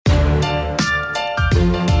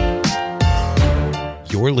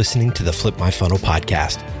you're listening to the Flip My Funnel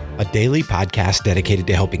podcast, a daily podcast dedicated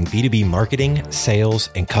to helping B2B marketing,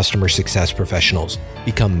 sales, and customer success professionals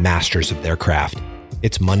become masters of their craft.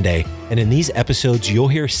 It's Monday, and in these episodes, you'll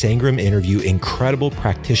hear Sangram interview incredible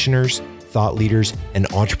practitioners, thought leaders, and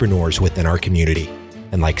entrepreneurs within our community.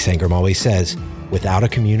 And like Sangram always says, without a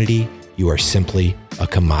community, you are simply a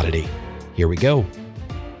commodity. Here we go.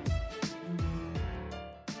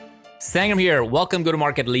 Sangram here. Welcome,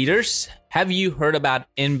 go-to-market leaders. Have you heard about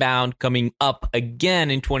Inbound coming up again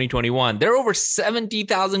in 2021? There are over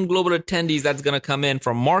 70,000 global attendees that's going to come in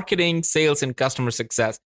from marketing, sales, and customer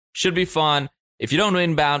success. Should be fun. If you don't know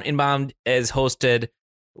Inbound, Inbound is hosted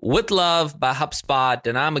with love by HubSpot,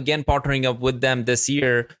 and I'm again partnering up with them this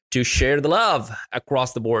year to share the love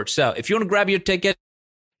across the board. So if you want to grab your ticket,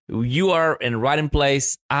 you are right in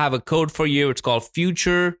place. I have a code for you. It's called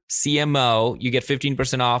Future CMO. You get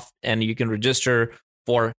 15% off, and you can register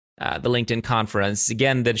for the LinkedIn conference.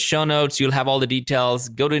 Again, the show notes, you'll have all the details.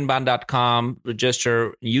 Go to inbound.com,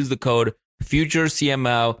 register, use the code Future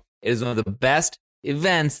CMO. It is one of the best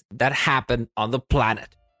events that happen on the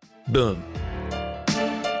planet. Boom.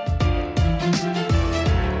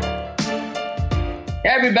 Hey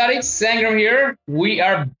everybody, Sangram here. We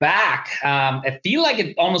are back. I feel like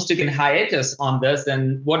it almost took a hiatus on this,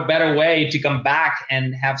 and what better way to come back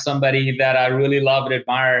and have somebody that I really love and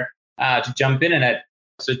admire to jump in it.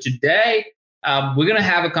 So today, we're going to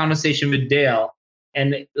have a conversation with Dale.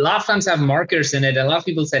 And a lot of times have marketers in it. And a lot of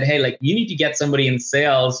people said, hey, like you need to get somebody in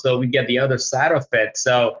sales so we get the other side of it.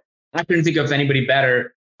 So I couldn't think of anybody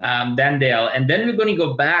better than Dale. And then we're going to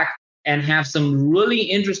go back and have some really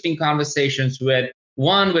interesting conversations with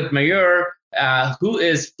Mayur, who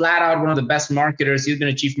is flat out one of the best marketers. He's been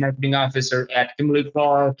a chief marketing officer at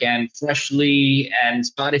Kimberly-Clark and Freshly and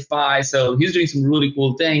Spotify. So he's doing some really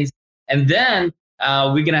cool things. And then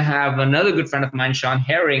we're going to have another good friend of mine, Sean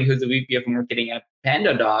Herring, who's the VP of marketing at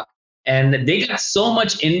PandaDoc. And they got so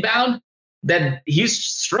much inbound that he's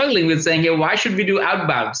struggling with saying, hey, why should we do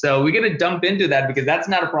outbound? So we're going to dump into that because that's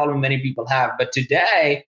not a problem many people have. But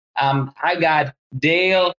today, I got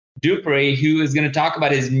Dale Dupree, who is going to talk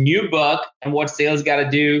about his new book and what sales got to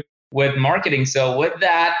do with marketing. So with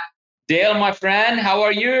that, Dale, my friend, how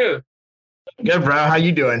are you? Good, bro. How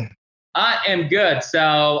you doing? I am good.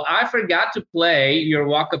 So I forgot to play your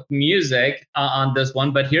walk-up music on this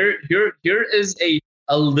one, but here is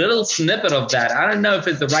a little snippet of that. I don't know if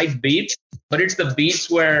it's the right beat, but it's the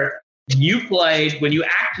beats where you played when you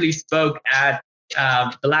actually spoke at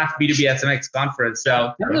the last B2B SMX conference.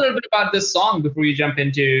 So tell me a little bit about this song before you jump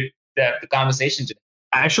into the conversation today.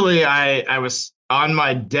 Actually, I was on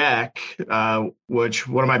my deck, which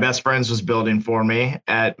one of my best friends was building for me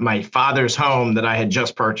at my father's home that I had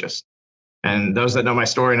just purchased. And those that know my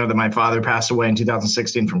story know that my father passed away in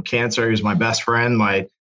 2016 from cancer. He was my best friend, my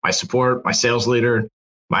support, my sales leader,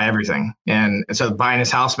 my everything. And so buying his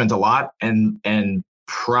house meant a lot, and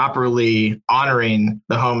properly honoring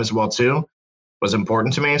the home as well too was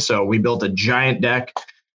important to me. So we built a giant deck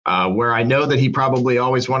where I know that he probably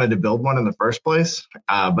always wanted to build one in the first place,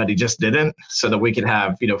 but he just didn't, so that we could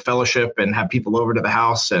have, fellowship and have people over to the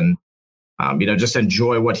house and, just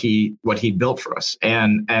enjoy what he built for us.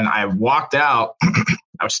 And I walked out,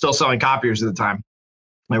 I was still selling copiers at the time.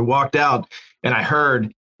 I walked out and I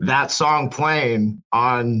heard that song playing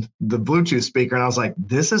on the Bluetooth speaker. And I was like,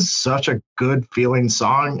 this is such a good feeling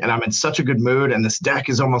song. And I'm in such a good mood. And this deck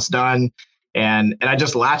is almost done. And I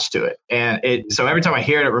just latched to it. So every time I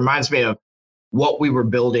hear it, it reminds me of what we were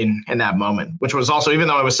building in that moment, which was also, even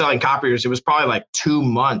though I was selling copiers, it was probably like 2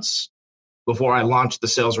 months before I launched the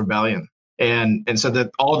Sales Rebellion. And so that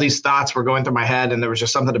all these thoughts were going through my head, and there was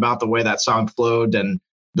just something about the way that song flowed and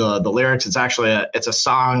the lyrics. It's actually it's a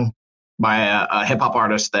song by a hip hop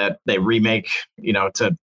artist that they remake,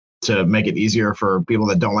 to make it easier for people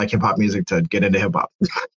that don't like hip hop music to get into hip hop.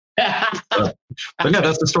 But yeah,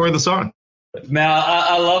 that's the story of the song. Man,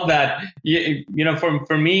 I love that.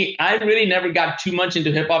 For me, I really never got too much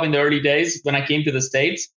into hip hop in the early days when I came to the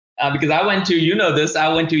States, because I went to,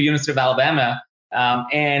 I went to University of Alabama.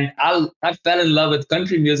 And I fell in love with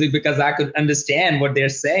country music because I could understand what they're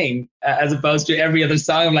saying, as opposed to every other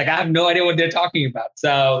song. I'm like, I have no idea what they're talking about.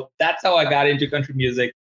 So that's how I got into country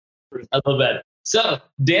music. I love that. So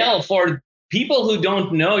Dale, for people who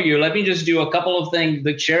don't know you, let me just do a couple of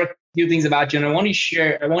things, share a few things about you. And I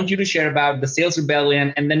want you to share about the Sales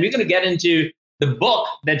Rebellion. And then we're going to get into the book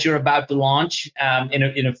that you're about to launch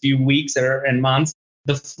in a few weeks and months,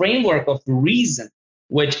 the framework of reason,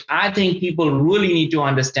 which I think people really need to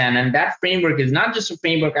understand. And that framework is not just a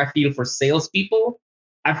framework I feel for salespeople.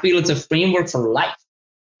 I feel it's a framework for life.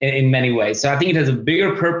 in many ways. So I think it has a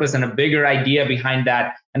bigger purpose and a bigger idea behind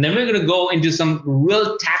that. And then we're going to go into some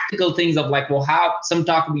real tactical things of like, well, how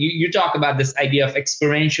you talk about this idea of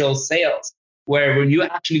experiential sales, where you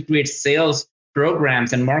actually create sales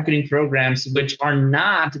programs and marketing programs which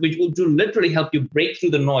will do literally help you break through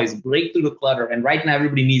the noise, break through the clutter. And right now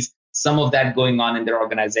everybody needs some of that going on in their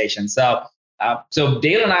organization. So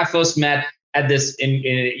Dale and I first met at this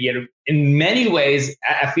in many ways,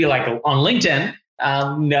 I feel like on LinkedIn.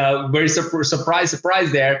 No, very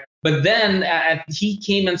surprise there. But then he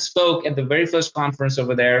came and spoke at the very first conference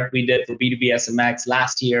over there we did for B2B SMX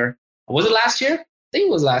last year. Was it last year? I think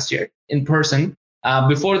it was last year in person.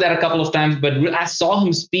 Before that, a couple of times, but I saw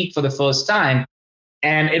him speak for the first time,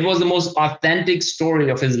 and it was the most authentic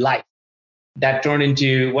story of his life that turned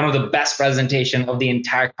into one of the best presentations of the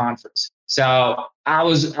entire conference. So I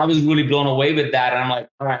was really blown away with that. And I'm like,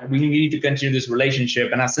 all right, we need to continue this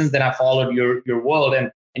relationship. And since then, I followed your world,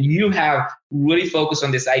 and you have really focused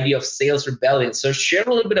on this idea of sales rebellion. So share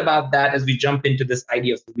a little bit about that as we jump into this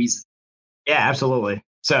idea of the reason. Yeah, absolutely.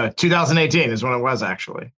 So 2018 is when it was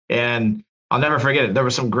actually. And I'll never forget it. There were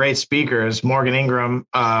some great speakers. Morgan Ingram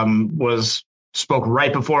spoke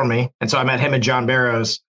right before me. And so I met him and John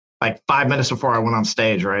Barrows like 5 minutes before I went on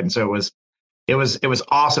stage, right? And so it was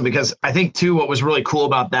awesome, because I think too, what was really cool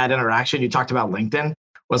about that interaction, you talked about LinkedIn,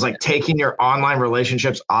 was like taking your online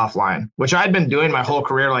relationships offline, which I'd been doing my whole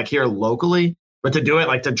career, like here locally, but to do it,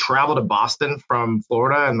 like to travel to Boston from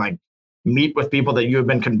Florida and like meet with people that you have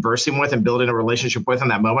been conversing with and building a relationship with in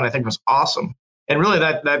that moment, I think was awesome. And really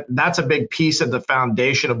that's a big piece of the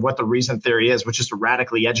foundation of what the reason theory is, which is to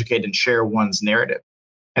radically educate and share one's narrative.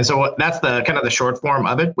 And so that's the kind of the short form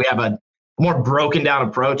of it. We have a more broken down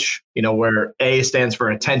approach, where A stands for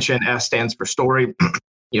attention, S stands for story,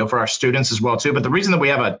 for our students as well too. But the reason that we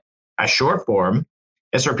have a short form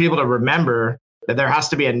is for people to remember that there has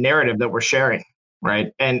to be a narrative that we're sharing,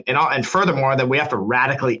 right? And furthermore, that we have to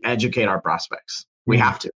radically educate our prospects. We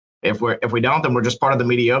have to. If we don't, then we're just part of the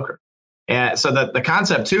mediocre. And so the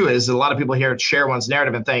concept too is a lot of people here share one's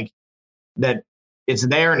narrative and think that it's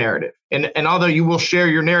their narrative. And although you will share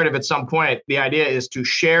your narrative at some point, the idea is to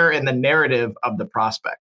share in the narrative of the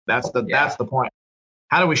prospect. That's the point.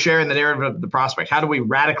 How do we share in the narrative of the prospect? How do we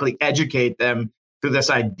radically educate them through this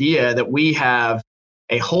idea that we have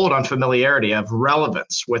a hold on familiarity, of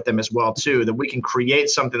relevance with them as well too, that we can create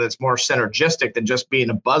something that's more synergistic than just being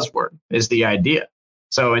a buzzword is the idea.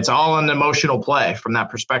 So it's all an emotional play from that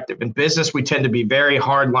perspective. In business, we tend to be very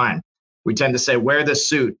hard line. We tend to say, wear this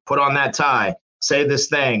suit, put on that tie, say this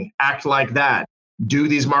thing, act like that, do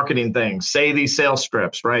these marketing things, say these sales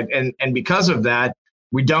scripts, right? And because of that,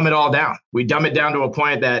 we dumb it all down. We dumb it down to a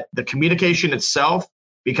point that the communication itself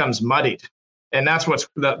becomes muddied. And that's what's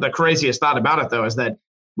the craziest thought about it, though, is that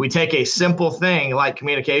we take a simple thing like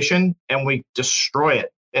communication and we destroy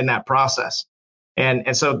it in that process.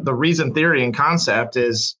 And so the reason theory and concept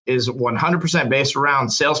is 100% based around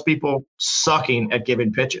salespeople sucking at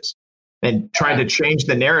giving pitches and trying to change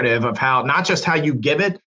the narrative of how, not just how you give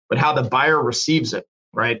it, but how the buyer receives it,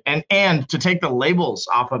 right? And to take the labels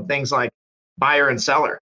off of things like buyer and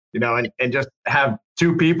seller, and just have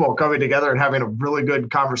two people coming together and having a really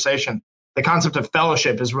good conversation. The concept of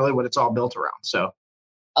fellowship is really what it's all built around. So,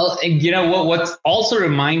 what also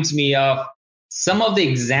reminds me of some of the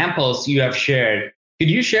examples you have shared. Could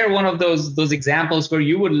you share one of those examples where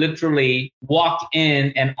you would literally walk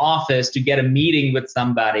in an office to get a meeting with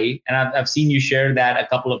somebody? And I've seen you share that a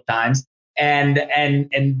couple of times.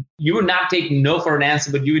 And you would not take no for an answer,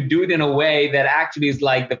 but you would do it in a way that actually is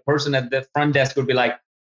like the person at the front desk would be like,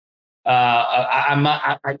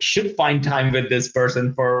 I should find time with this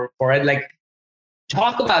person for it. Like,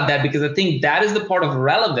 talk about that, because I think that is the part of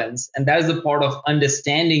relevance, and that is the part of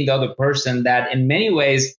understanding the other person that in many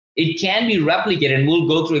ways it can be replicated. And we'll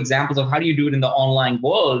go through examples of how do you do it in the online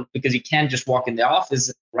world, because you can't just walk in the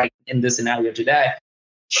office right in this scenario today.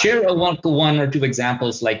 Share one or two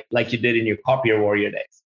examples like you did in your Copier Warrior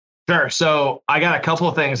days. Sure. So I got a couple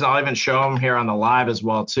of things. I'll even show them here on the live as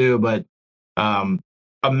well too. But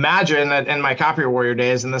imagine that in my Copier Warrior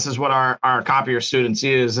days, and this is what our copier students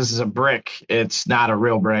use, this is a brick. It's not a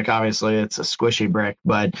real brick, obviously, it's a squishy brick.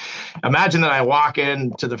 But imagine that I walk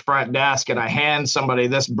into the front desk and I hand somebody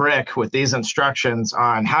this brick with these instructions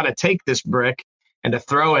on how to take this brick and to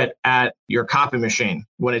throw it at your copy machine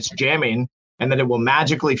when it's jamming, and that it will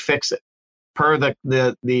magically fix it per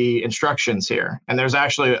the instructions here. And there's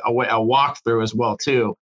actually a walkthrough as well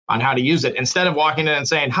too on how to use it. Instead of walking in and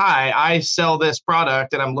saying, hi, I sell this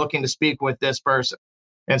product and I'm looking to speak with this person.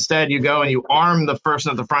 Instead, you go and you arm the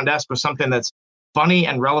person at the front desk with something that's funny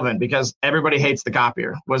and relevant, because everybody hates the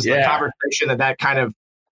copier. Was the conversation that kind of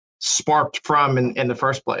sparked from in the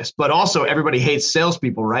first place. But also everybody hates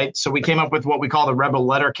salespeople, right? So we came up with what we call the Rebel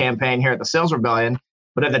Letter campaign here at the Sales Rebellion.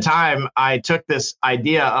 But at the time, I took this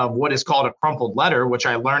idea of what is called a crumpled letter, which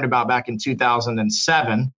I learned about back in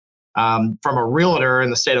 2007 from a realtor in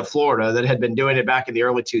the state of Florida that had been doing it back in the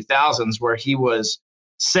early 2000s, where he was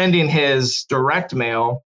sending his direct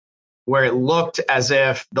mail where it looked as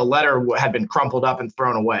if the letter had been crumpled up and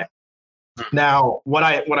thrown away. Now, what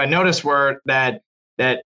I noticed were that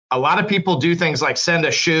a lot of people do things like send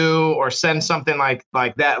a shoe or send something like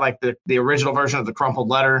that, like the original version of the crumpled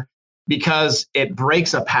letter, because it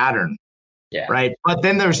breaks a pattern. Yeah. Right. But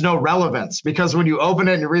then there's no relevance, because when you open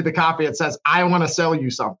it and you read the copy, it says, I want to sell you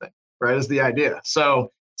something. Right. Is the idea. So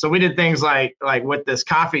we did things like with this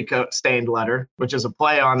coffee stained letter, which is a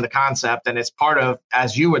play on the concept. And it's part of,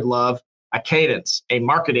 as you would love, a cadence, a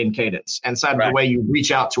marketing cadence inside of the way you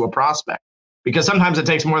reach out to a prospect, because sometimes it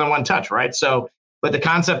takes more than one touch. Right. So, but the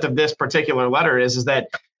concept of this particular letter is that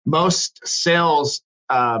most sales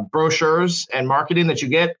brochures and marketing that you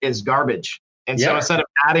get is garbage. And so instead of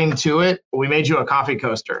adding to it, we made you a coffee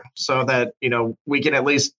coaster so that, we can at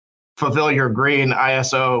least fulfill your green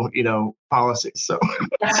ISO, policies. So,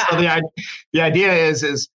 the idea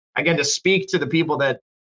is again, to speak to the people that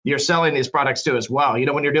you're selling these products to as well.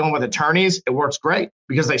 When you're dealing with attorneys, it works great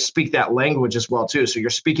because they speak that language as well too. So you're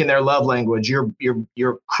speaking their love language.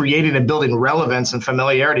 You're creating and building relevance and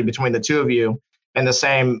familiarity between the two of you in the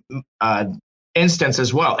same instance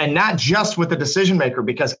as well. And not just with the decision maker,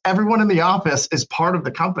 because everyone in the office is part of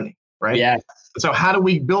the company, right? Yeah. So how do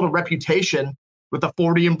we build a reputation with the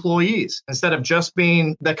 40 employees instead of just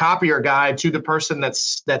being the copier guy to the person that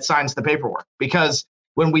signs the paperwork? Because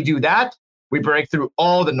when we do that, we break through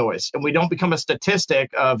all the noise and we don't become a statistic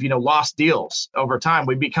of, lost deals over time.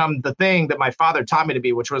 We become the thing that my father taught me to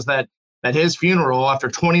be, which was that at his funeral, after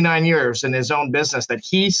 29 years in his own business, that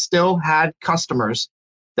he still had customers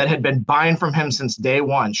that had been buying from him since day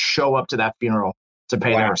one show up to that funeral to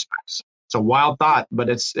pay their respects. It's a wild thought, but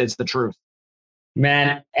it's the truth.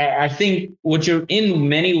 Man, I think what you're in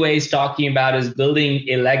many ways talking about is building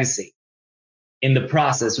a legacy in the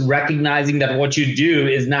process, recognizing that what you do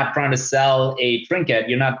is not trying to sell a trinket.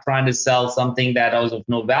 You're not trying to sell something that is of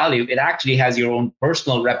no value. It actually has your own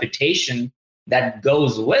personal reputation that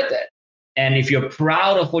goes with it. And if you're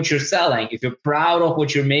proud of what you're selling, if you're proud of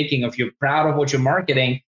what you're making, if you're proud of what you're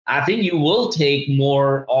marketing, I think you will take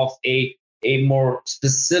more of a more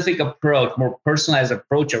specific approach, more personalized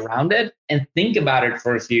approach around it, and think about it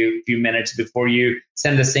for a few minutes before you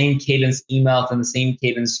send the same cadence emails and the same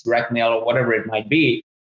cadence direct mail or whatever it might be.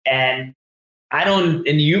 And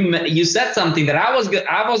you said something that I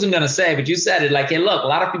wasn't going to say, but you said it like, hey, look, a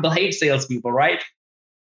lot of people hate salespeople, right?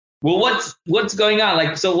 Well, what's going on?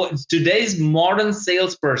 Like, so today's modern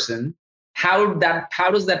salesperson, how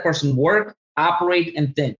does that person work, operate,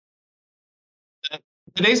 and think?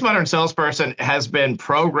 Today's modern salesperson has been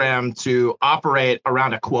programmed to operate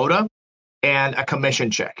around a quota and a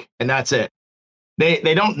commission check, and that's it.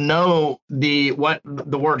 They don't know what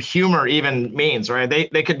the word humor even means, right?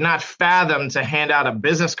 They could not fathom to hand out a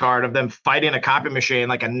business card of them fighting a copy machine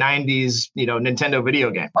like a 90s, Nintendo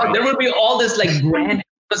video game. Right? Oh, there would be all this like brand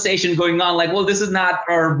conversation going on, like, well, this is not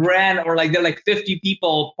our brand, or like they're like 50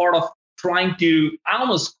 people part of trying to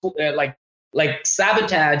almost like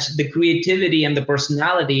sabotage the creativity and the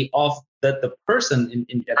personality of the person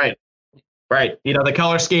in Right. The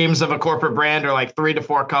color schemes of a corporate brand are like 3 to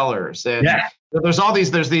 4 colors. And there's all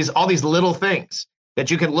these little things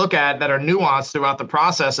that you can look at that are nuanced throughout the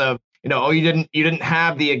process of, you didn't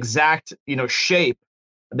have the exact, shape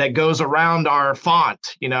that goes around our font,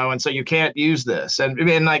 and so you can't use this.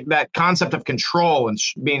 And like that concept of control and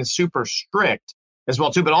being super strict as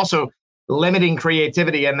well too, but also limiting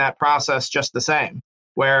creativity in that process just the same.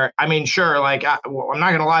 Where, sure, like I'm not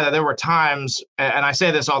going to lie that there were times, and I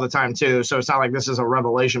say this all the time too, so it's not like this is a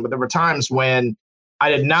revelation, but there were times when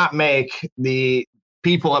I did not make the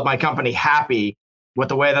people at my company happy with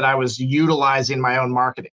the way that I was utilizing my own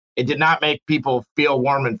marketing. It did not make people feel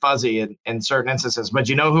warm and fuzzy in certain instances. But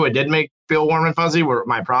you know who it did make feel warm and fuzzy were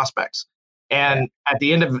my prospects. And at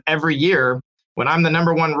the end of every year, when I'm the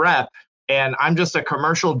number one rep, and I'm just a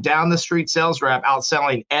commercial down the street sales rep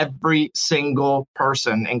outselling every single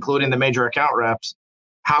person, including the major account reps,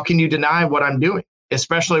 how can you deny what I'm doing?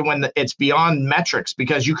 Especially when it's beyond metrics,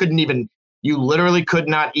 because you literally could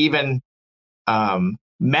not even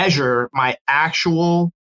measure my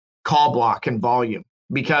actual call block and volume.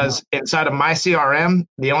 Because inside of my CRM,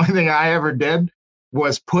 the only thing I ever did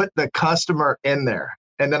was put the customer in there.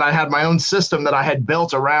 And then I had my own system that I had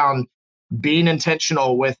built around being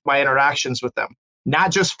intentional with my interactions with them.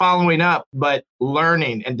 not just following up, but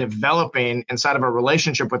learning and developing inside of a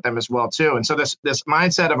relationship with them as well too. And so this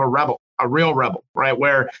mindset of a rebel, a real rebel, right,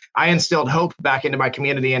 where I instilled hope back into my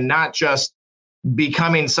community and not just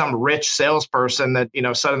becoming some rich salesperson that,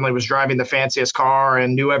 suddenly was driving the fanciest car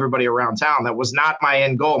and knew everybody around town. That was not my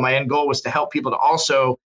end goal. My end goal was to help people to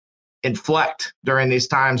also inflect during these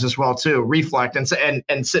times as well too, reflect and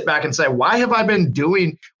sit back and say, why have I been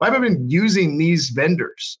using these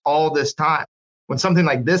vendors all this time when something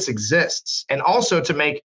like this exists? And also to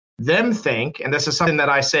make them think, and this is something that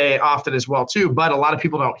I say often as well too, but a lot of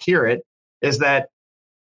people don't hear it, is that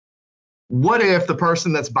what if the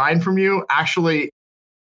person that's buying from you actually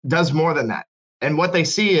does more than that? And what they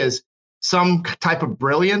see is some type of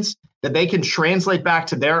brilliance that they can translate back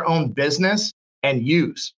to their own business and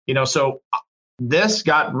use. So this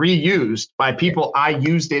got reused by people I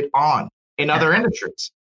used it on in other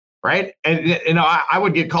industries, right? And I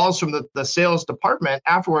would get calls from the sales department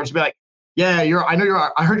afterwards, be like, "Yeah, I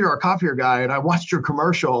heard you're a copier guy, and I watched your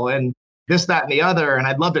commercial, and this, that, and the other, and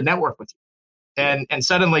I'd love to network with you." And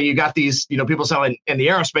suddenly you got these, people selling in the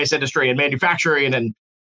aerospace industry and manufacturing and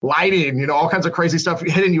lighting, all kinds of crazy stuff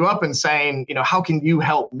hitting you up and saying, how can you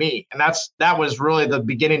help me? And that was really the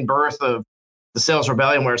beginning birth of the sales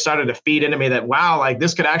rebellion, where it started to feed into me that, wow, like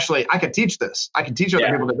this could actually, I could teach this. I could teach other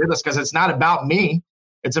people to do this, because it's not about me.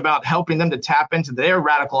 It's about helping them to tap into their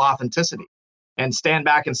radical authenticity and stand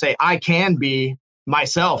back and say, I can be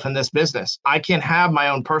myself in this business. I can have my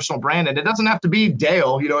own personal brand. And it doesn't have to be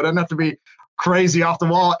Dale, it doesn't have to be crazy off the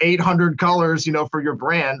wall, 800 colors, for your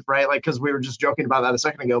brand, right? Like, because we were just joking about that a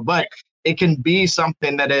second ago, but it can be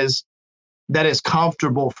something that is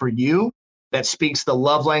comfortable for you, that speaks the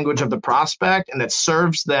love language of the prospect, and that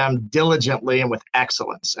serves them diligently and with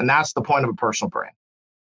excellence. And that's the point of a personal brand.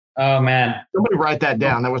 Oh man. Somebody write that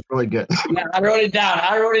down. That was really good. Yeah, I wrote it down.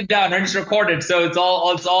 I just recorded. So it's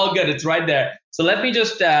all good. It's right there. So let me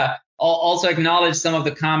just also acknowledge some of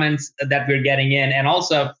the comments that we're getting in, and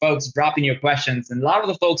also folks dropping your questions. And a lot of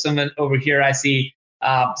the folks over here, I see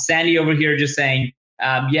Sandy over here just saying,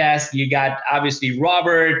 yes, you got obviously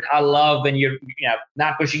Robert. I love when you're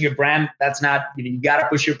not pushing your brand. That's not, you got to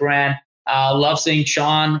push your brand. Love seeing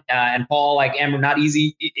Sean and Paul, like Amber, not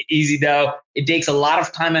easy though. It takes a lot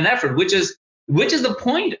of time and effort, which is the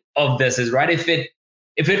point of this is, right? If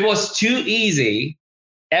it was too easy,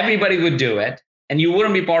 everybody would do it. And you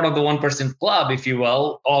wouldn't be part of the 1% club, if you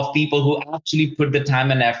will, of people who actually put the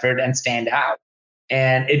time and effort and stand out.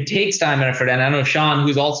 And it takes time and effort. And I know Sean,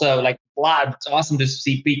 who's also like, wow, it's awesome to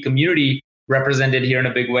see Peak community represented here in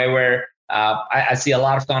a big way, where I see a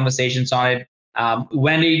lot of conversations on it.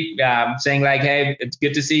 Wendy saying like, hey, it's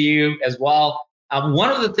good to see you as well.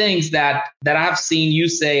 One of the things that I've seen you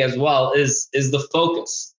say as well is the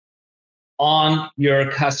focus on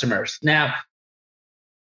your customers. Now,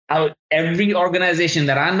 every organization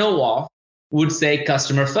that I know of would say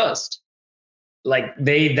customer first. Like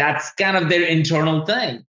that's kind of their internal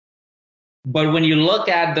thing. But when you look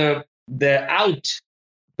at the output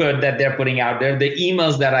that they're putting out there, the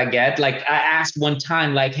emails that I get, like I asked one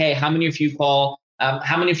time, like, hey, how many of you call,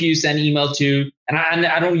 how many of you send email to, and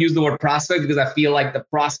I don't use the word prospect because I feel like the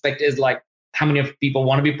prospect is like, how many of people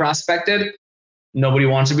want to be prospected? Nobody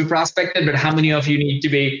wants to be prospected, but how many of you need to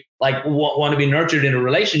be like want to be nurtured in a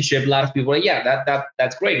relationship? A lot of people are, yeah,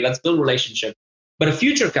 that's great. Let's build a relationship. But a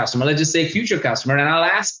future customer, let's just say future customer, and I'll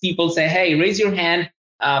ask people, say, hey, raise your hand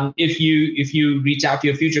if you reach out to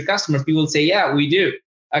your future customer. People will say, yeah, we do.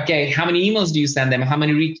 Okay, how many emails do you send them? How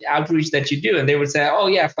many outreach that you do? And they would say, oh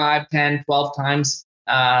yeah, 5, 10, 12 times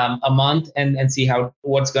a month, and see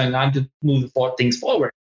what's going on to move things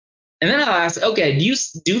forward. And then I'll ask, okay, do you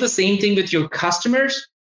do the same thing with your customers?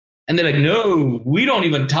 And they're like, no, we don't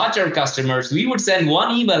even touch our customers. We would send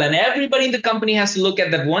one email and everybody in the company has to look at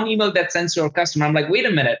that one email that sends to our customer. I'm like, wait a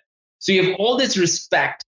minute. So you have all this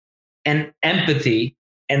respect and empathy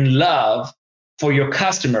and love for your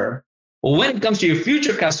customer. Well, when it comes to your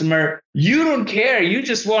future customer, you don't care. You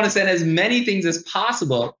just want to send as many things as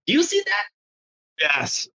possible. Do you see that?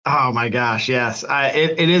 Yes. Oh my gosh. Yes.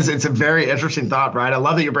 It is. It's a very interesting thought, right? I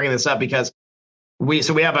love that you're bringing this up, because we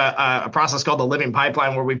have a process called the living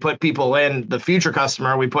pipeline, where we put people in the future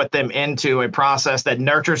customer. We put them into a process that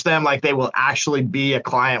nurtures them like they will actually be a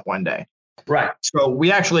client one day. Right. So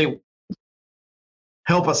we actually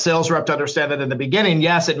help a sales rep to understand that in the beginning,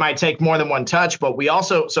 yes, it might take more than one touch, but we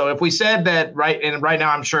also, so if we said that, right, and right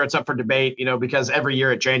now I'm sure it's up for debate, because every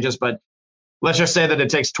year it changes, but let's just say that it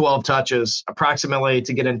takes 12 touches approximately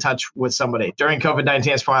to get in touch with somebody. During COVID-19,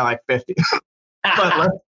 it's probably like 50.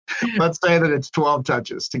 But let's say that it's 12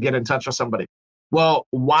 touches to get in touch with somebody. Well,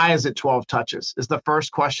 why is it 12 touches? Is the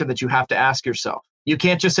first question that you have to ask yourself. You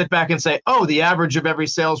can't just sit back and say, oh, the average of every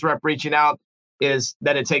sales rep reaching out is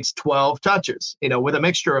that it takes 12 touches, with a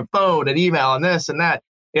mixture of phone and email and this and that.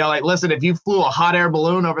 Like, listen, if you flew a hot air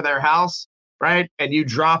balloon over their house, right, and you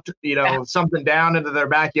dropped, something down into their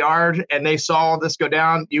backyard and they saw this go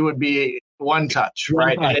down, you would be one touch,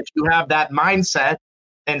 right? And if you have that mindset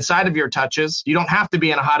inside of your touches, you don't have to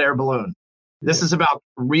be in a hot air balloon. This is about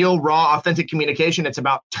real, raw, authentic communication. It's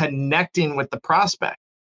about connecting with the prospect.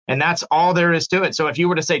 And that's all there is to it. So if you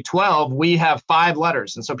were to say 12, we have 5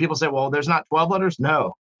 letters. And so people say, well, there's not 12 letters.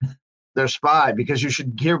 No, there's 5, because you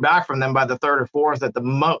should hear back from them by the 3rd or 4th at the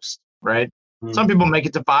most, right? Mm-hmm. Some people make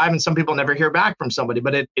it to 5 and some people never hear back from somebody,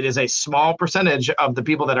 but it is a small percentage of the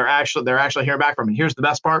people that they're actually hearing back from. And here's the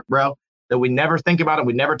best part, bro, that we never think about and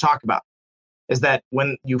we never talk about, is that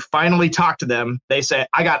when you finally talk to them, they say,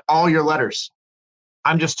 I got all your letters.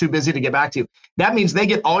 I'm just too busy to get back to you. That means they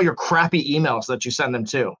get all your crappy emails that you send them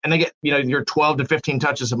to, and they get, your 12 to 15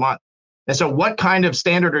 touches a month. And so what kind of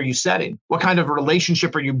standard are you setting? What kind of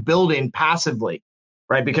relationship are you building passively,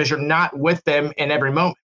 right? Because you're not with them in every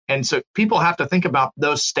moment. And so people have to think about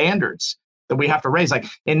those standards that we have to raise. Like,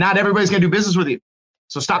 and not everybody's going to do business with you.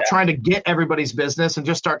 So stop trying to get everybody's business and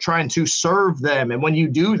just start trying to serve them. And when you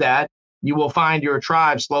do that, you will find your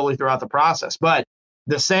tribe slowly throughout the process. But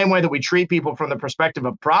the same way that we treat people from the perspective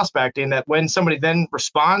of prospecting, that when somebody then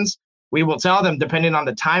responds, we will tell them, depending on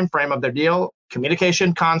the time frame of their deal,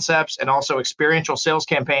 communication concepts, and also experiential sales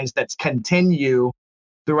campaigns that continue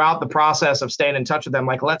throughout the process of staying in touch with them.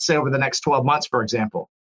 Like, let's say over the next 12 months, for example,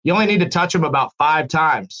 you only need to touch them about 5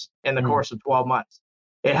 times in the course of 12 months.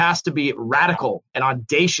 It has to be radical and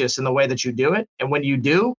audacious in the way that you do it. And when you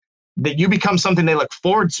do, that you become something they look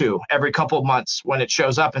forward to every couple of months when it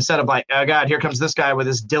shows up, instead of like, oh God, here comes this guy with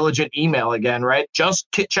his diligent email again, right? Just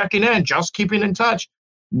checking in, just keeping in touch.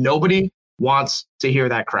 Nobody wants to hear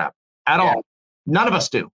that crap at all. None of us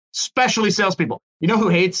do, especially salespeople. You know who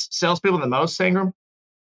hates salespeople the most, Sangram?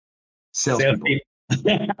 Salespeople.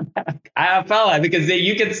 I felt like, because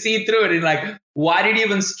you can see through it. And like, why did you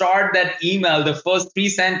even start that email? The first 3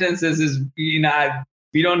 sentences is,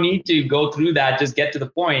 we don't need to go through that. Just get to the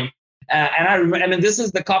point. And I remember, and this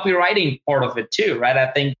is the copywriting part of it too, right?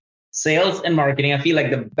 I think sales and marketing, I feel like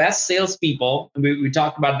the best salespeople, we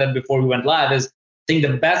talked about that before we went live, is I think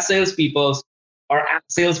the best salespeople are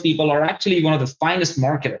actually one of the finest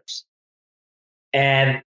marketers.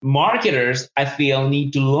 And marketers, I feel,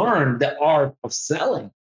 need to learn the art of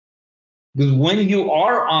selling. Because when you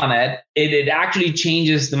are on it, it actually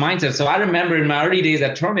changes the mindset. So I remember in my early days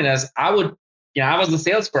at Terminus, I was the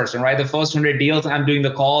salesperson, right? The first 100 deals, I'm doing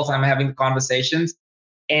the calls, I'm having the conversations.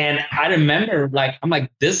 And I remember, I'm like,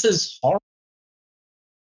 this is hard.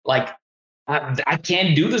 Like, I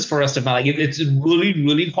can't do this for the rest of my life. It's really,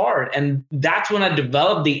 really hard. And that's when I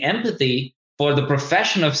developed the empathy for the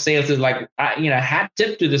profession of sales. Is like, hat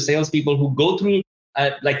tip to the salespeople who go through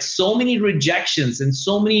so many rejections and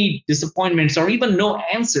so many disappointments, or even no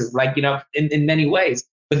answer, in many ways.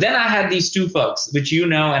 But then I had these 2 folks, which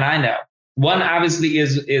and I know. One obviously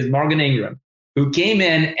is Morgan Ingram, who came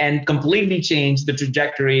in and completely changed the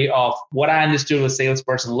trajectory of what I understood a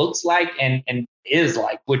salesperson looks like and is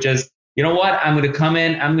like, which is, you know what, I'm going to come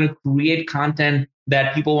in, I'm going to create content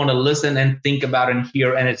that people want to listen and think about and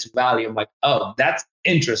hear, and its value. I'm like, oh, that's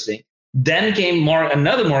interesting. Then came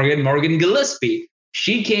another Morgan Gillespie.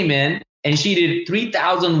 She came in and she did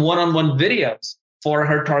 3,000 one-on-one videos for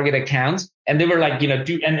her target accounts. And they were like,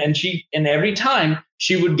 and every time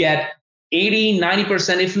she would get 80,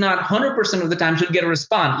 90%, if not 100% of the time, she'll get a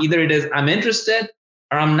response. Either it is, I'm interested,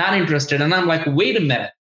 or I'm not interested. And I'm like, wait a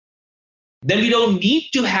minute. Then we don't need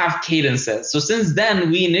to have cadences. So since then,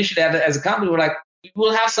 we initially, as a company, we're like,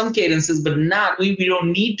 we'll have some cadences, but we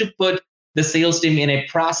don't need to put the sales team in a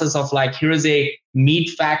process of like, here's a meat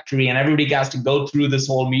factory and everybody has to go through this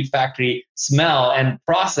whole meat factory smell and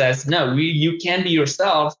process. No, you can be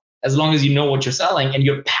yourself as long as you know what you're selling and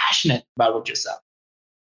you're passionate about what you're selling.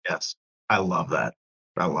 Yes. I love that.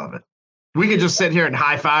 I love it. We could just sit here and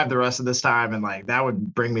high five the rest of this time, and that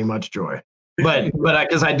would bring me much joy. But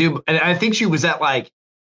because I do, and I think she was at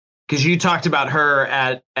because you talked about her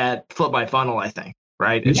at Flip My Funnel, I think,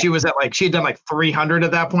 right? And she was at she had done 300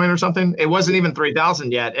 at that point or something. It wasn't even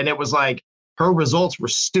 3,000 yet, and it was her results were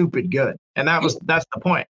stupid good, and that's the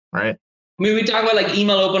point, right? I mean, we talk about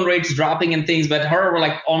email open rates dropping and things, but her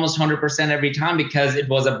were almost 100% every time, because it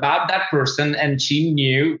was about that person and she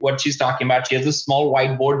knew what she's talking about. She has a small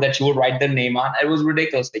whiteboard that she would write their name on. It was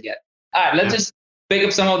ridiculous to get. All right, let's just pick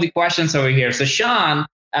up some of the questions over here. So Sean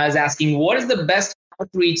is asking, what is the best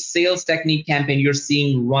outreach sales technique campaign you're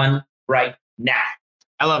seeing run right now?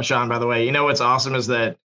 I love Sean, by the way. You know what's awesome is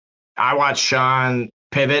that I watched Sean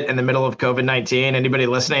pivot in the middle of COVID-19. Anybody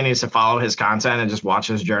listening needs to follow his content and just watch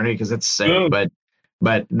his journey because it's sick.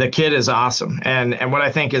 But the kid is awesome. And what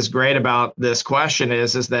I think is great about this question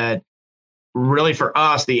is that really for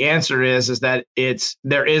us, the answer is that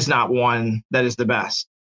there is not one that is the best.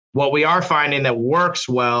 What we are finding that works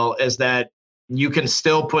well is that you can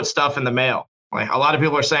still put stuff in the mail. Like a lot of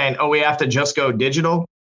people are saying, oh, we have to just go digital,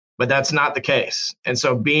 but that's not the case. And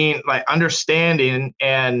so being like understanding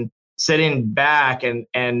and sitting back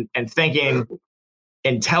and thinking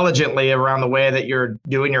intelligently around the way that you're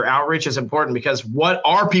doing your outreach is important, because what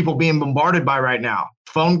are people being bombarded by right now?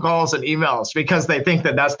 Phone calls and emails, because they think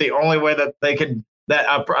that that's the only way that they can,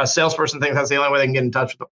 that a salesperson thinks that's the only way they can get in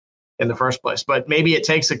touch with them in the first place. But maybe it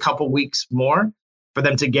takes a couple weeks more for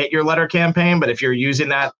them to get your letter campaign. But if you're using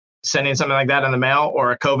that, sending something like that in the mail,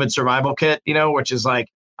 or a COVID survival kit, which is like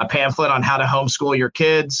a pamphlet on how to homeschool your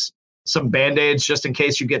kids, some Band-Aids just in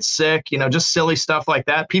case you get sick, just silly stuff like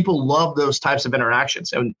that. People love those types of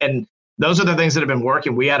interactions. And those are the things that have been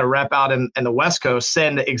working. We had a rep out in the West Coast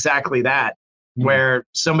send exactly that, where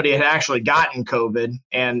somebody had actually gotten COVID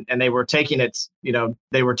and they were taking it,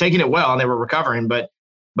 they were taking it well and they were recovering. But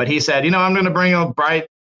he said, I'm going to bring a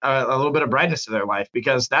little bit of brightness to their life,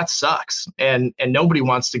 because that sucks. And nobody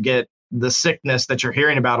wants to get the sickness that you're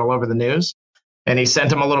hearing about all over the news. And he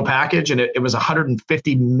sent him a little package, and it was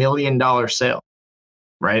 $150 million sale,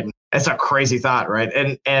 right? That's a crazy thought,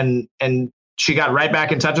 right? And she got right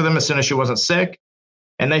back in touch with him as soon as she wasn't sick.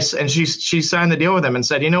 And she signed the deal with him and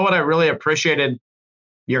said, you know what? I really appreciated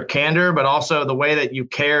your candor, but also the way that you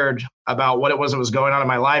cared about what it was that was going on in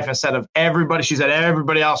my life, instead of everybody. She said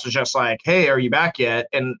everybody else was just like, hey, are you back yet?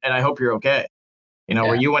 And I hope you're okay.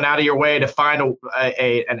 Where you went out of your way to find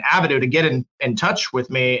an avenue to get in touch with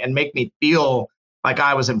me and make me feel like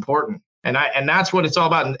I was important. And that's what it's all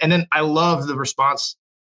about. And then I love the response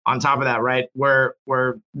on top of that, right? Where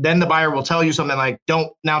then the buyer will tell you something like,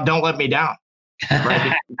 don't let me down.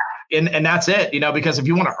 Right. and that's it, because if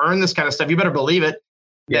you want to earn this kind of stuff, you better believe it.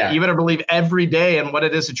 Yeah. You better believe every day in what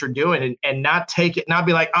it is that you're doing, and not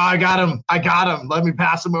be like, oh, I got him. Let me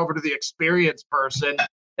pass him over to the experienced person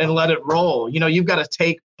and let it roll. You've got to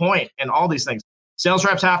take point in all these things. Sales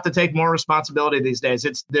reps have to take more responsibility these days.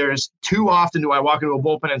 There's too often do I walk into a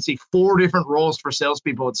bullpen and see 4 different roles for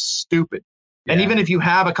salespeople. It's stupid. Yeah. And even if you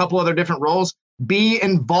have a couple other different roles, be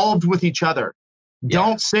involved with each other. Yeah.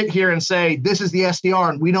 Don't sit here and say, this is the SDR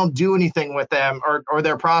and we don't do anything with them or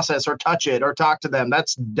their process or touch it or talk to them.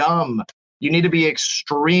 That's dumb. You need to be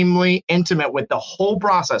extremely intimate with the whole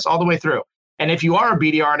process all the way through. And if you are a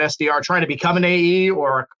BDR and SDR trying to become an AE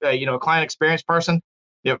or a client experience person,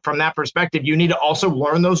 from that perspective, you need to also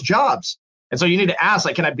learn those jobs. And so you need to ask,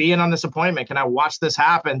 like, can I be in on this appointment? Can I watch this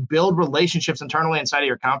happen? Build relationships internally inside of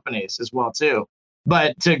your companies as well, too.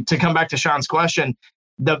 But to come back to Sean's question,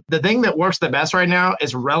 the thing that works the best right now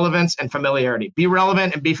is relevance and familiarity. Be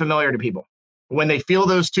relevant and be familiar to people. When they feel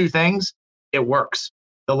those two things, it works.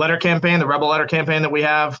 The letter campaign, the Rebel letter campaign that we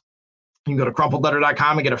have, you can go to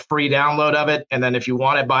crumpledletter.com and get a free download of it. And then if you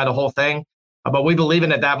want it, buy the whole thing. But we believe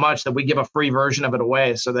in it that much that we give a free version of it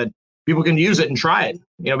away so that people can use it and try it,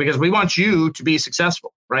 because we want you to be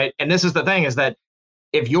successful, right? And this is the thing, is that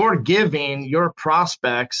if you're giving your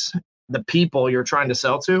prospects, the people you're trying to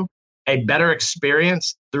sell to, a better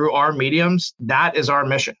experience through our mediums, that is our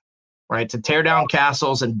mission, right? To tear down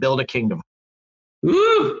castles and build a kingdom.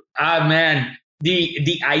 Ooh, man.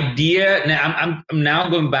 The idea, now I'm now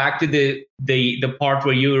going back to the part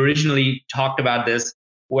where you originally talked about this,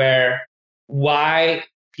 where why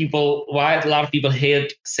a lot of people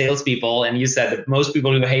hate salespeople. And you said that most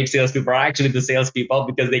people who hate salespeople are actually the salespeople,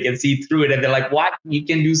 because they can see through it and they're like, what? You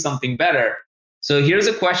can do something better. So here's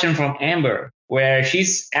a question from Amber, where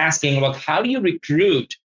she's asking about how do you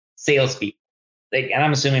recruit salespeople? And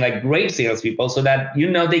I'm assuming like great salespeople, so that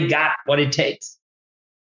they got what it takes.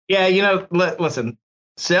 Yeah, listen,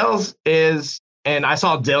 sales is, and I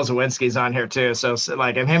saw Dale Zawinski's on here too. So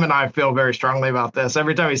and him and I feel very strongly about this.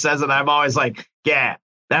 Every time he says it, I'm always like, yeah,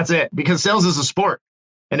 that's it. Because sales is a sport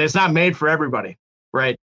and it's not made for everybody,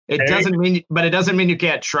 right? It doesn't mean you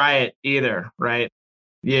can't try it either, right?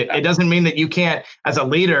 It doesn't mean that you can't, as a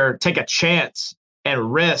leader, take a chance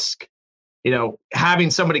and risk,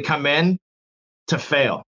 having somebody come in to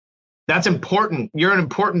fail. That's important. You're an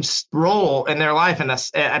important role in their life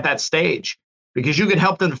at that stage, because you can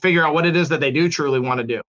help them to figure out what it is that they do truly want to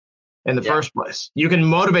do in the first place. You can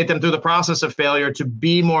motivate them through the process of failure to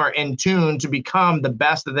be more in tune, to become the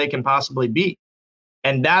best that they can possibly be.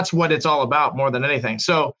 And that's what it's all about more than anything.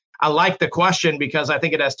 So I like the question because I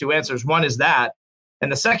think it has 2 answers. One is that.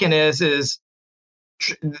 And the second is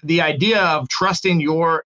the idea of trusting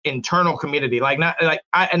your internal community.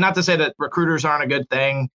 And not to say that recruiters aren't a good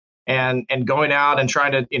thing and going out and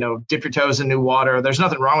trying to, dip your toes in new water. There's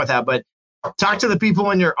nothing wrong with that, but talk to the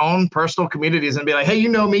people in your own personal communities and be like, hey, you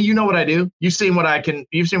know me, you know what I do. You've seen what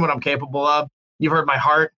I'm capable of. You've heard my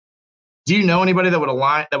heart. Do you know anybody that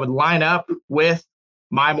would line up with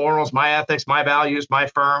my morals, my ethics, my values, my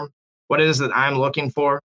firm, what it is that I'm looking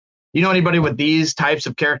for? You know anybody with these types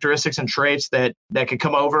of characteristics and traits that could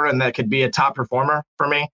come over and that could be a top performer for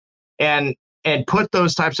me? And put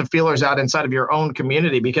those types of feelers out inside of your own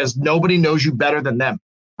community, because nobody knows you better than them,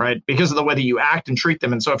 right? Because of the way that you act and treat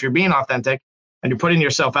them. And so if you're being authentic and you're putting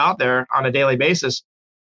yourself out there on a daily basis,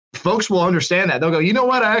 folks will understand that. They'll go, you know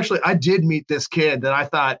what? I did meet this kid that I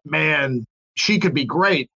thought, man, she could be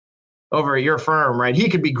great over at your firm, right? He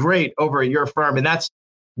could be great over at your firm. And that's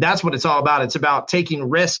what it's all about. It's about taking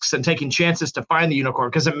risks and taking chances to find the unicorn.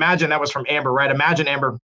 Because imagine that was from Amber, right? Imagine,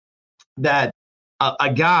 Amber, that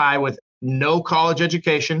a guy with no college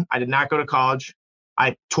education. I did not go to college.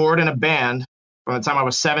 I toured in a band from the time I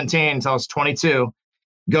was 17 until I was 22,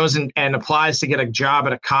 goes and applies to get a job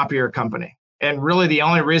at a copier company. And really the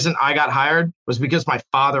only reason I got hired was because my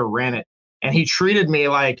father ran it. And he treated me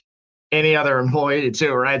like any other employee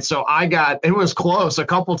too, right? So it was close a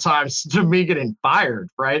couple times to me getting fired,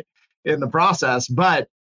 right, in the process. But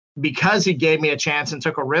because he gave me a chance and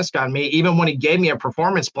took a risk on me, even when he gave me a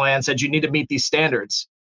performance plan, said you need to meet these standards,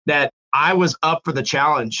 that I was up for the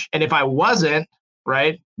challenge. And if I wasn't,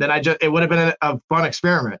 right, then it would have been a fun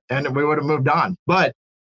experiment and we would have moved on. But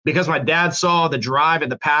because my dad saw the drive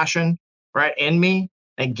and the passion, right, in me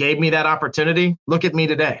and gave me that opportunity, look at me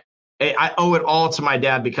today. I owe it all to my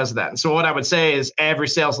dad because of that. And so what I would say is every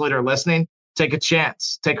sales leader listening, take a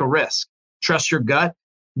chance, take a risk, trust your gut,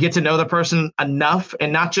 get to know the person enough,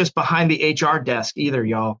 and not just behind the HR desk either,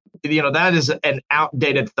 y'all. That is an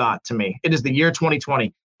outdated thought to me. It is the year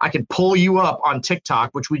 2020. I could pull you up on TikTok,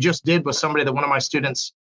 which we just did with somebody that one of my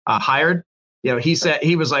students hired. He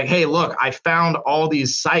was like, hey, look, I found all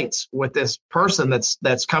these sites with this person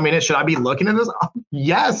that's coming in. Should I be looking at this? Oh,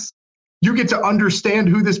 yes. You get to understand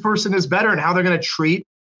who this person is better and how they're going to treat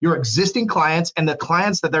your existing clients and the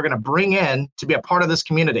clients that they're going to bring in to be a part of this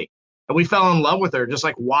community. And we fell in love with her, just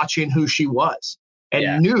like watching who she was,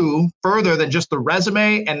 and knew further than just the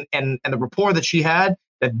resume and the rapport that she had,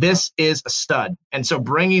 that this is a stud. And so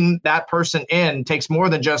bringing that person in takes more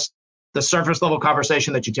than just the surface level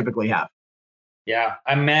conversation that you typically have. Yeah,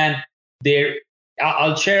 man,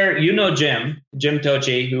 I'll share, Jim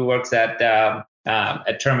Tochi, who works at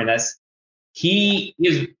Terminus. He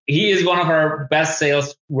is one of our best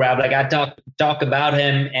sales rep. Like I talk about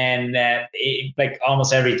him and like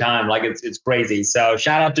almost every time, like it's crazy. So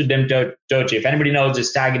shout out to Jim Tochi. If anybody knows,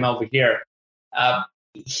 just tag him over here.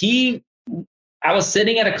 I was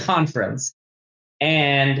sitting at a conference,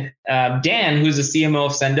 and Dan, who's the CMO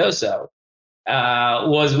of Sendoso,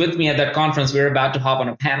 was with me at that conference. We were about to hop on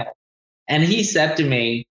a panel, and he said to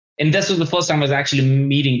me, and this was the first time I was actually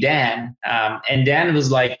meeting Dan, and Dan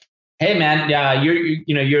was like, hey man,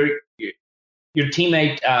 your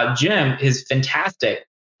teammate Jim is fantastic.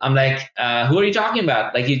 I'm like, who are you talking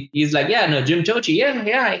about? Like he's like, yeah, no, Jim Tochi,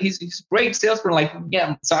 yeah, he's a great salesperson. Like,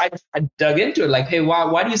 yeah. So I dug into it. Like, hey,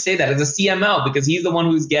 why do you say that as a CMO? Because he's the one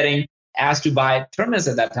who's getting asked to buy Terminus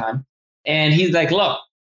at that time. And he's like, look,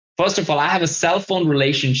 first of all, I have a cell phone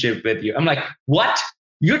relationship with you. I'm like, what?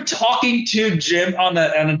 You're talking to Jim on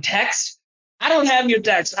a text? I don't have your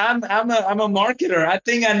text. I'm a marketer. I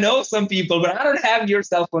think I know some people, but I don't have your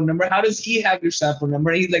cell phone number. How does he have your cell phone number?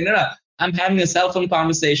 And he's like, no. I'm having a cell phone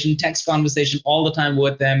conversation, text conversation all the time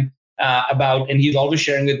with them and he's always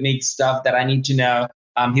sharing with me stuff that I need to know.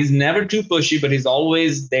 He's never too pushy, but he's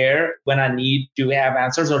always there when I need to have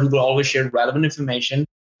answers, or he will always share relevant information.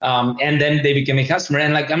 And then they become a customer.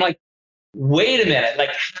 And I'm like, wait a minute,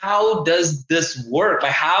 like, how does this work?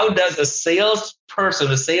 Like, how does a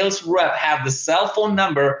salesperson, a sales rep have the cell phone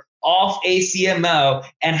number of a CMO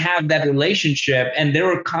and have that relationship? And there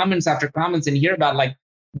were comments after comments in here about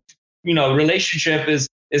relationship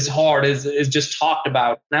is hard, is just talked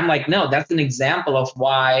about. And I'm like, no, that's an example of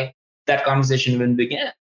why that conversation even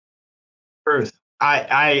began. Truth.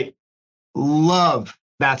 I love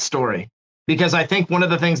that story. Because I think one of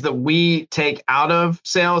the things that we take out of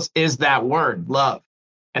sales is that word, love.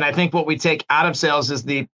 And I think what we take out of sales is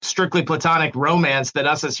the strictly platonic romance that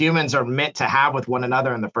us as humans are meant to have with one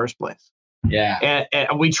another in the first place. Yeah.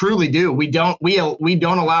 And we truly do. We don't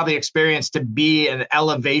allow the experience to be an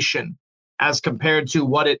elevation as compared to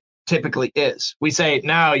what it typically is. We say,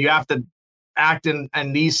 no, you have to act in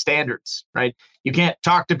these standards, right? You can't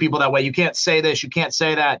talk to people that way. You can't say this. You can't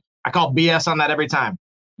say that. I call BS on that every time.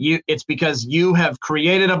 it's because you have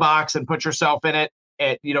created a box and put yourself in it,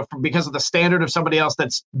 because of the standard of somebody else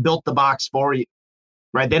that's built the box for you,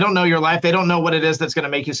 right? They don't know your life. They don't know what it is that's going to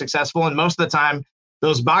make you successful. And most of the time,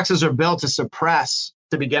 those boxes are built to suppress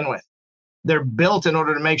to begin with. They're built in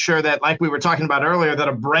order to make sure that, like we were talking about earlier, that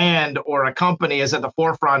a brand or a company is at the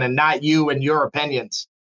forefront and not you and your opinions,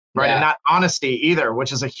 right? Yeah. And not honesty either,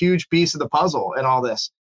 which is a huge piece of the puzzle in all this.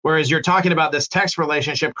 Whereas you're talking about this text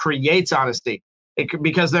relationship creates honesty.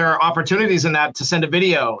 Because there are opportunities in that to send a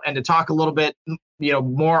video and to talk a little bit,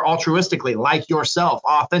 more altruistically, like yourself,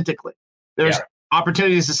 authentically. There's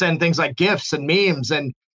opportunities to send things like gifts and memes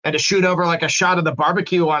and to shoot over like a shot of the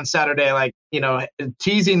barbecue on Saturday, like,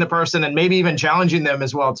 teasing the person and maybe even challenging them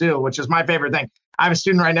as well, too, which is my favorite thing. I have a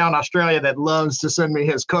student right now in Australia that loves to send me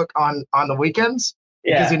his cook on the weekends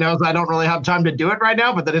because he knows I don't really have time to do it right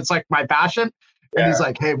now, but that it's like my passion. And he's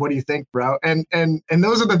like, hey, what do you think, bro? And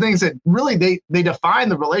those are the things that really they define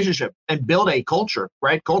the relationship and build a culture,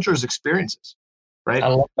 right? Culture is experiences, right? I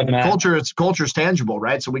love that, man. Culture is tangible,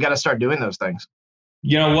 right? So we got to start doing those things.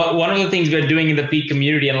 One of the things we're doing in the Peak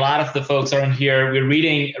community, and a lot of the folks are in here, we're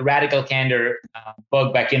reading Radical Candor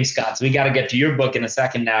book by Kim Scott. So we got to get to your book in a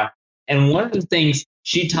second now. And one of the things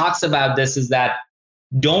she talks about this is that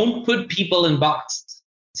don't put people in boxes.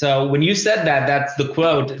 So when you said that, that's the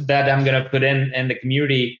quote that I'm going to put in the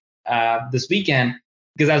community this weekend,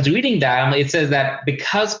 because I was reading that. It says that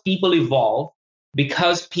because people evolve,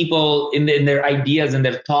 because people in their ideas and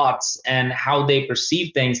their thoughts and how they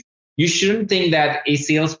perceive things, you shouldn't think that a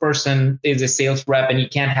salesperson is a sales rep and you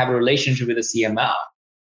can't have a relationship with a CMO.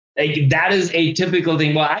 Like, that is a typical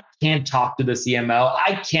thing. Well, I can't talk to the CMO.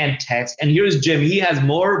 I can't text. And here's Jim. He has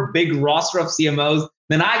more big roster of CMOs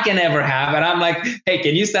than I can ever have. And I'm like, hey,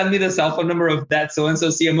 can you send me the cell phone number of that so-and-so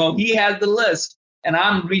CMO? He has the list. And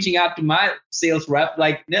I'm reaching out to my sales rep.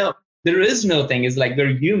 Like, no, there is no thing. It's like, they're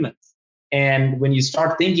humans. And when you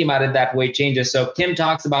start thinking about it that way, it changes. So Kim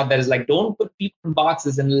talks about that. Is like, don't put people in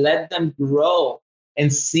boxes and let them grow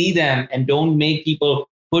and see them, and don't make people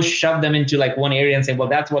shove them into like one area and say, well,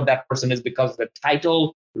 that's what that person is because of the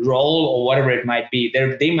title, role, or whatever it might be.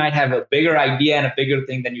 They might have a bigger idea and a bigger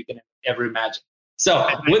thing than you can ever imagine. So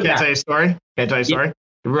can I tell you a story? Yeah.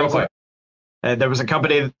 Real quick. There was a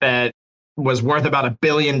company that was worth about $1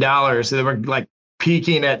 billion. They were like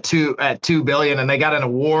peaking at $2 billion, and they got an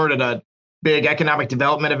award at a big economic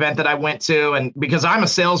development event that I went to. And because I'm a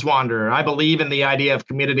sales wanderer, I believe in the idea of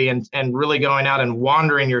community and really going out and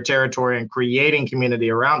wandering your territory and creating community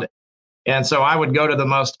around it. And so I would go to the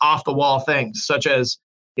most off the wall things, such as,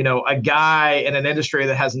 a guy in an industry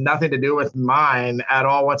that has nothing to do with mine at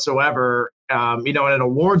all whatsoever, in an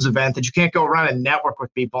awards event that you can't go around and network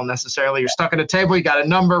with people necessarily. You're stuck at a table, you got a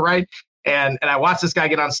number, right? And I watched this guy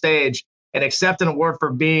get on stage and accept an award for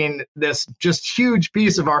being this just huge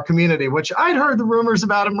piece of our community, which I'd heard the rumors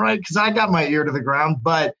about him, right? Because I got my ear to the ground,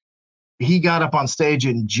 but he got up on stage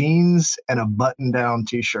in jeans and a button-down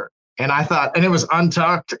t-shirt. And I thought, and it was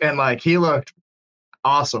untucked, and like he looked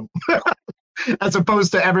awesome. As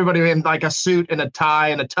opposed to everybody in like a suit and a tie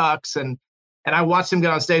and a tux. And I watched him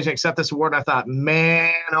get on stage and accept this award. And I thought,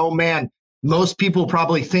 man, oh man, most people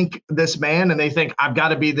probably think this man, and they think I've got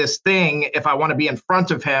to be this thing if I want to be in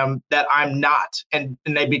front of him that I'm not. And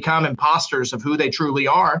they become imposters of who they truly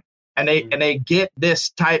are. And they get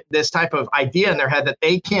this type of idea in their head that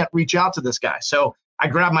they can't reach out to this guy. So I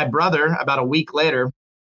grabbed my brother about a week later,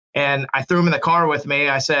 and I threw him in the car with me.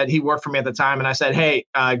 I said, he worked for me at the time. And I said, hey,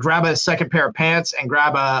 grab a second pair of pants and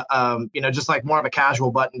grab just like more of a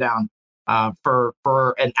casual button down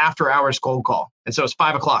for an after hours cold call. And so it's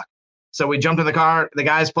 5:00. So we jumped in the car. The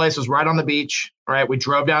guy's place was right on the beach, right? We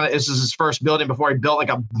drove down. This is his first building before he built like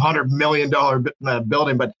 $100 million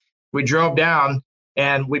building. But we drove down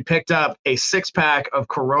and we picked up a 6-pack of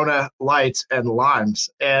Corona lights and limes.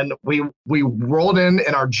 And we rolled in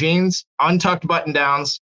our jeans, untucked button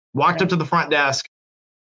downs, walked up to the front desk,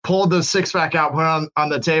 pulled the 6-pack out, put it on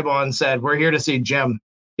the table, and said, "We're here to see Jim.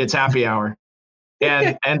 It's happy hour."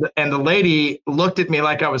 And the lady looked at me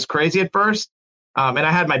like I was crazy at first. And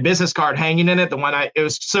I had my business card hanging in it. It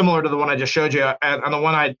was similar to the one I just showed you. And the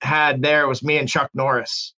one I had there was me and Chuck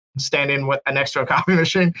Norris standing next to a coffee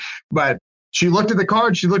machine. But she looked at the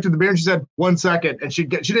card, she looked at the beer, and she said, "1 second." And she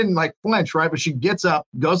didn't like flinch, right? But she gets up,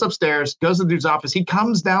 goes upstairs, goes to the dude's office. He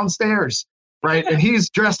comes downstairs, right? And he's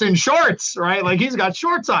dressed in shorts, right? Like he's got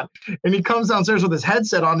shorts on. And he comes downstairs with his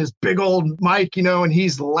headset on, his big old mic, and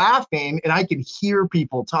he's laughing. And I can hear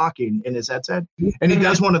people talking in his headset. And he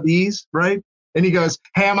does one of these, right? And he goes,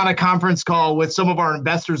 "Hey, I'm on a conference call with some of our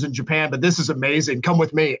investors in Japan, but this is amazing. Come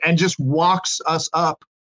with me." And just walks us up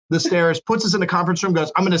the stairs, puts us in the conference room,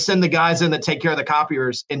 goes, I'm going to send the guys in that take care of the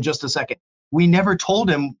copiers in just a second. We never told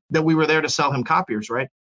him that we were there to sell him copiers, right?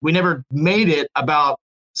 We never made it about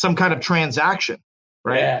some kind of transaction,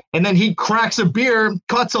 right? Yeah. And then he cracks a beer,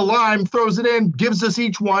 cuts a lime, throws it in, gives us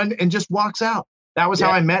each one, and just walks out. That was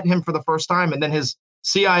how I met him for the first time. And then his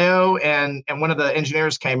CIO and one of the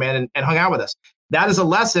engineers came in and hung out with us. That is a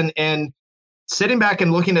lesson in sitting back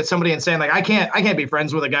and looking at somebody and saying, like, I can't be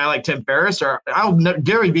friends with a guy like Tim Ferriss, or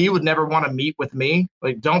Gary Vee would never want to meet with me.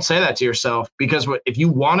 Like, don't say that to yourself, because if you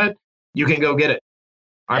want it, you can go get it.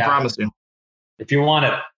 I promise you. If you want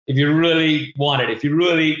it, if you really want it, if you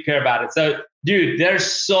really care about it. So, dude, there's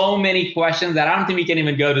so many questions that I don't think we can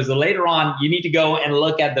even go to. So later on, you need to go and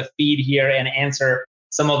look at the feed here and answer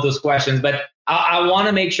some of those questions. But I want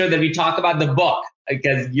to make sure that we talk about the book,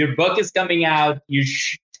 because your book is coming out. You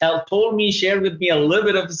shared with me a little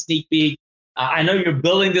bit of a sneak peek. I know you're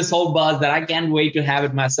building this whole buzz that I can't wait to have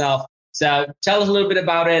it myself. So tell us a little bit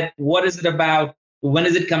about it. What is it about? When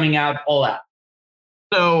is it coming out? All that.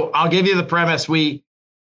 So I'll give you the premise.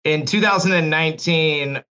 In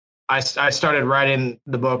 2019, I started writing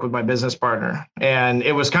the book with my business partner, and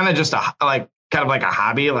it was kind of just like a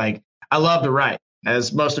hobby. Like, I love to write,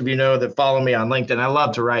 as most of you know that follow me on LinkedIn. I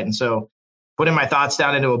love to write, and so putting my thoughts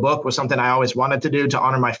down into a book was something I always wanted to do, to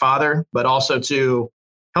honor my father, but also to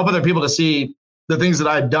help other people to see the things that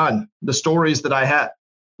I'd done, the stories that I had,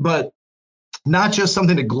 but not just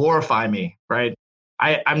something to glorify me, right?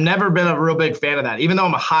 I've never been a real big fan of that, even though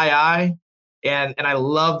I'm a high I and I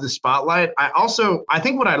love the spotlight. I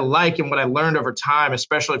think what I like and what I learned over time,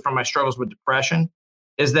 especially from my struggles with depression,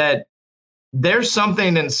 is that there's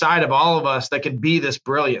something inside of all of us that can be this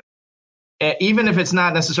brilliant. And even if it's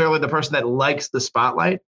not necessarily the person that likes the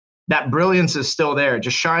spotlight, that brilliance is still there. It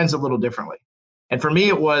just shines a little differently. And for me,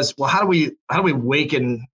 it was, well, how do we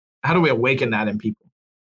awaken that in people?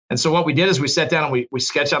 And so what we did is we sat down and we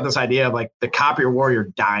sketched out this idea of, like, the copier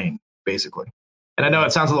warrior dying, basically. And I know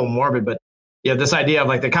it sounds a little morbid, but this idea of,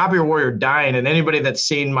 like, the copier warrior dying. And anybody that's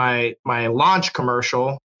seen my launch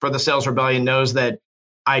commercial for the Sales Rebellion knows that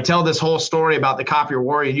I tell this whole story about the copier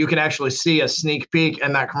warrior. And you can actually see a sneak peek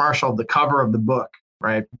in that commercial of the cover of the book,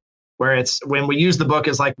 right? Where it's, when we use the book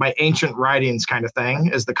as like my ancient writings kind of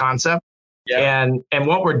thing is the concept. Yeah. And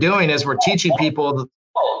what we're doing is we're teaching people.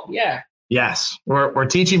 Yes, we're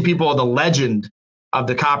teaching people the legend of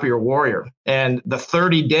the copier warrior and the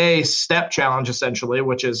 30-day step challenge, essentially,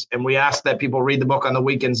 which is, and we ask that people read the book on the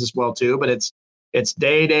weekends as well too, but it's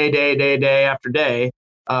day after day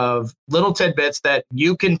of little tidbits that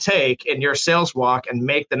you can take in your sales walk and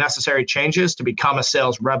make the necessary changes to become a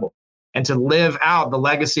sales rebel and to live out the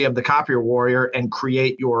legacy of the copier warrior and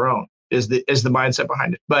create your own is the mindset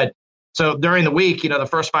behind it. But so during the week, the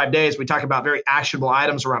first 5 days, we talk about very actionable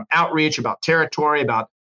items around outreach, about territory, about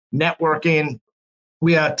networking.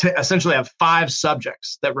 We essentially have 5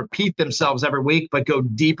 subjects that repeat themselves every week, but go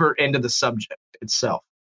deeper into the subject itself.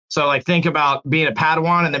 So, like, think about being a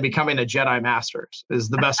Padawan and then becoming a Jedi Master is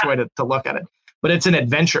the best way to look at it. But it's an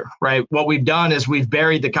adventure, right? What we've done is we've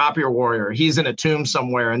buried the copier warrior. He's in a tomb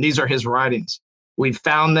somewhere, and these are his writings. We've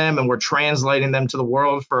found them, and we're translating them to the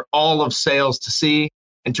world for all of sales to see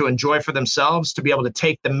and to enjoy for themselves, to be able to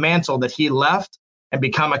take the mantle that he left and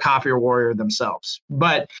become a copier warrior themselves.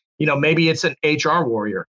 But, maybe it's an HR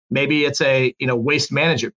warrior. Maybe it's a, waste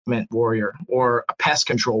management warrior or a pest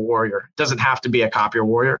control warrior. It doesn't have to be a copier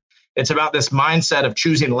warrior. It's about this mindset of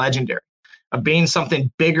choosing legendary, of being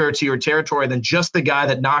something bigger to your territory than just the guy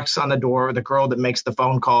that knocks on the door or the girl that makes the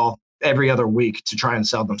phone call every other week to try and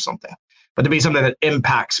sell them something, but to be something that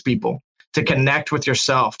impacts people, to connect with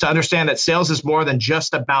yourself, to understand that sales is more than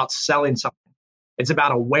just about selling something. It's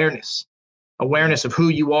about awareness of who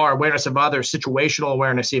you are, awareness of others, situational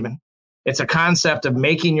awareness even. It's a concept of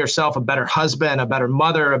making yourself a better husband, a better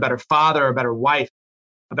mother, a better father, a better wife,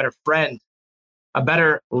 a better friend, a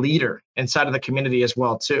better leader inside of the community as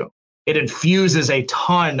well too. It infuses a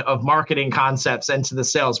ton of marketing concepts into the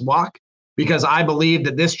sales walk, because I believe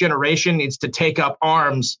that this generation needs to take up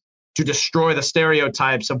arms to destroy the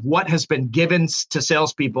stereotypes of what has been given to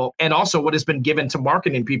salespeople and also what has been given to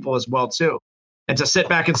marketing people as well too. And to sit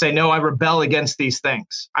back and say, no, I rebel against these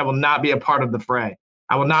things. I will not be a part of the fray.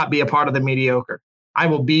 I will not be a part of the mediocre. I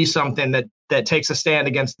will be something that takes a stand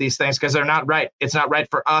against these things because they're not right. It's not right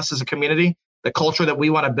for us as a community, the culture that we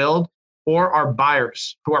want to build, or our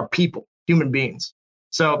buyers who are people, human beings.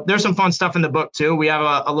 So there's some fun stuff in the book too. We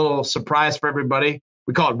have a little surprise for everybody.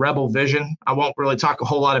 We call it Rebel Vision. I won't really talk a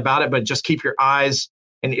whole lot about it, but just keep your eyes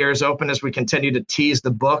and ears open as we continue to tease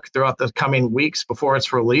the book throughout the coming weeks before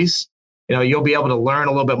its release. You'll be able to learn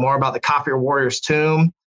a little bit more about the Copier Warrior's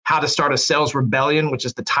tomb, how to start a sales rebellion, which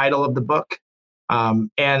is the title of the book. And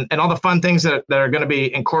all the fun things that are going to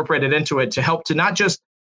be incorporated into it to help to not just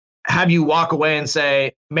have you walk away and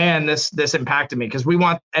say, man, this impacted me, because we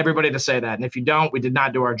want everybody to say that. And if you don't, we did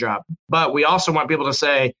not do our job. But we also want people to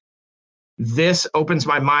say, this opens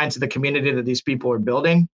my mind to the community that these people are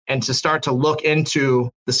building, and to start to look into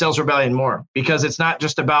the sales rebellion more, because it's not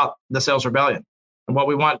just about the sales rebellion. And what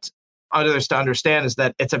we want others to understand is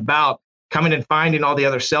that it's about coming and finding all the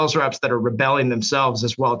other sales reps that are rebelling themselves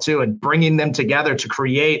as well too, and bringing them together to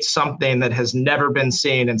create something that has never been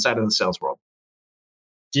seen inside of the sales world.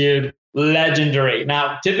 Dude, legendary.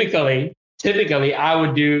 Now, typically I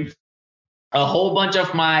would do a whole bunch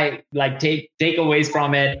of my takeaways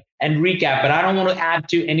from it and recap, but I don't want to add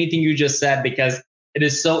to anything you just said because it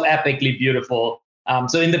is so epically beautiful.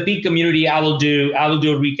 So in the Peak community, I will do a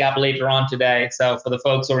recap later on today. So for the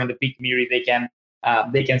folks who are in the Peak community,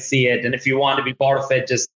 they can see it. And if you want to be part of it,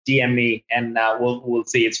 just DM me and we'll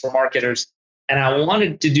see. It's for marketers. And I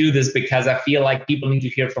wanted to do this because I feel like people need to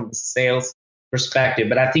hear from the sales perspective.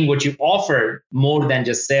 But I think what you offer more than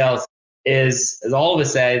just sales is, as I always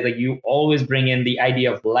say, like you always bring in the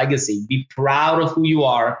idea of legacy. Be proud of who you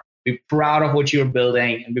are, be proud of what you're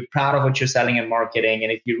building, and be proud of what you're selling and marketing.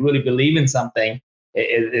 And if you really believe in something,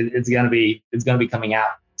 it's gonna be coming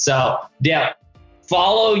out. So Dale,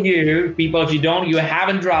 follow you, people. If you don't, you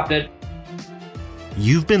haven't dropped it.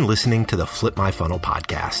 You've been listening to the Flip My Funnel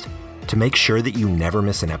podcast. To make sure that you never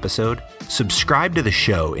miss an episode, subscribe to the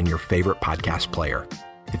show in your favorite podcast player.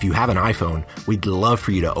 If you have an iPhone, we'd love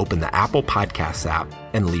for you to open the Apple Podcasts app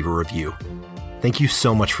and leave a review. Thank you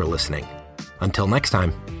so much for listening. Until next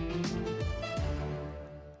time.